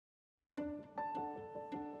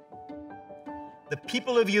The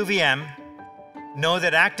people of UVM know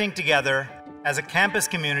that acting together as a campus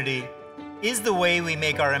community is the way we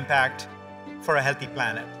make our impact for a healthy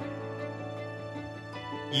planet.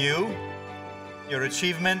 You, your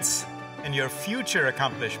achievements, and your future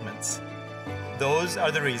accomplishments, those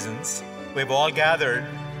are the reasons we've all gathered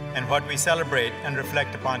and what we celebrate and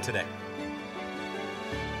reflect upon today.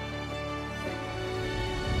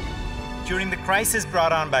 During the crisis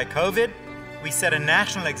brought on by COVID, we set a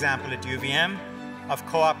national example at UVM of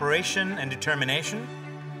cooperation and determination,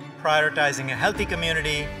 prioritizing a healthy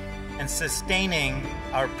community and sustaining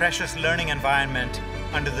our precious learning environment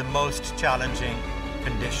under the most challenging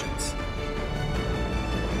conditions.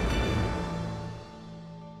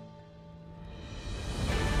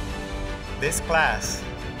 This class,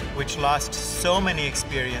 which lost so many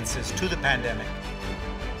experiences to the pandemic,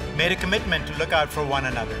 made a commitment to look out for one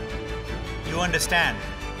another. You understand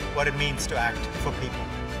what it means to act for people.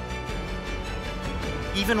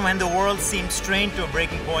 Even when the world seems strained to a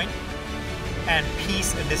breaking point and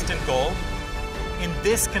peace a distant goal, in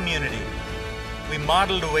this community, we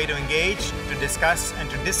modeled a way to engage, to discuss, and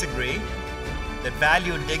to disagree that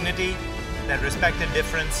valued dignity, that respected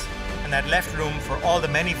difference, and that left room for all the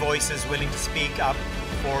many voices willing to speak up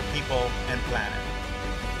for people and planet.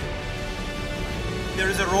 There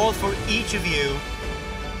is a role for each of you,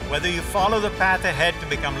 whether you follow the path ahead to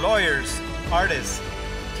become lawyers, artists,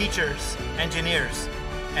 teachers, engineers,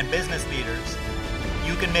 and business leaders.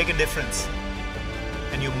 You can make a difference,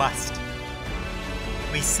 and you must.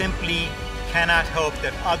 We simply cannot hope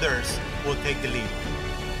that others will take the lead.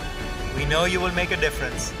 We know you will make a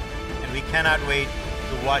difference, and we cannot wait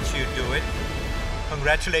to watch you do it.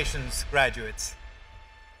 Congratulations, graduates.